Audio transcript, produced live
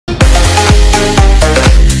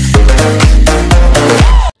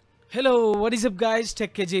what is up guys,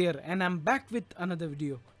 TechKJ here and I'm back with another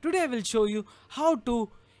video. Today I will show you how to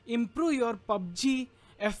improve your PUBG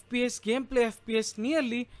FPS, gameplay FPS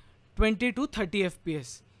nearly 20 to 30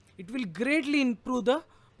 FPS. It will greatly improve the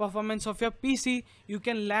performance of your PC. You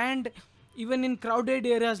can land even in crowded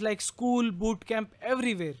areas like school, boot camp,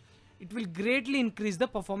 everywhere. It will greatly increase the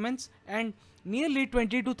performance and nearly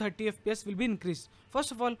 20 to 30 FPS will be increased.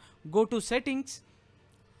 First of all, go to settings.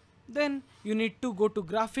 Then you need to go to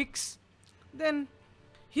graphics. Then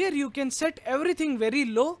here you can set everything very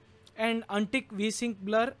low and untick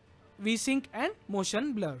VSync and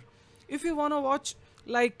motion blur. If you wanna watch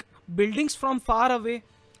like buildings from far away,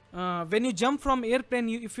 when you jump from airplane,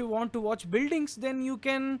 if you want to watch buildings, then you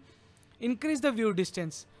can increase the view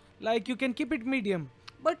distance. Like you can keep it medium,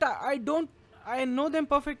 but I know them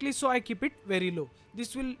perfectly, so I keep it very low.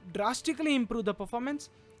 This will drastically improve the performance.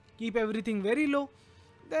 Keep everything very low.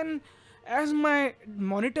 Then as my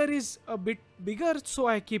monitor is a bit bigger, so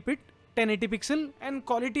I keep it 1080 pixel and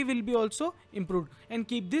quality will be also improved, and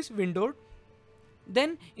keep this windowed.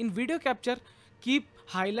 Then in video capture, keep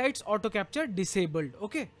highlights auto capture disabled.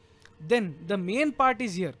 Okay, then the main part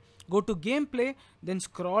is here. Go to gameplay, then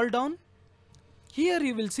scroll down. Here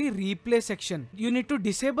you will see replay section. You need to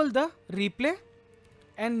disable the replay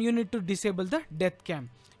and you need to disable the death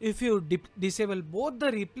cam. If you disable both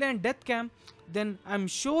the replay and death cam, then I'm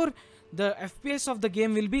sure the FPS of the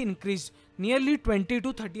game will be increased nearly 20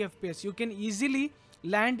 to 30 FPS. You can easily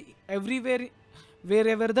land everywhere,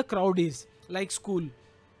 wherever the crowd is, like school,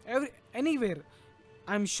 anywhere.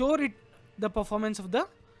 I'm sure the performance of the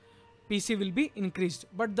PC will be increased.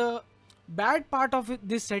 But the bad part of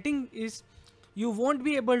this setting is you won't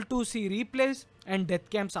be able to see replays and death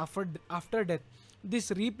cams after death. This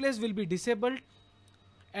replays will be disabled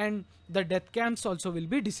and the death cams also will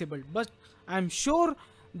be disabled, but I'm sure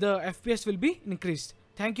the FPS will be increased.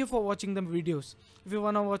 Thank you for watching the videos. If you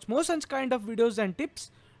wanna watch more such kind of videos and tips,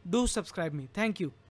 do subscribe me. Thank you.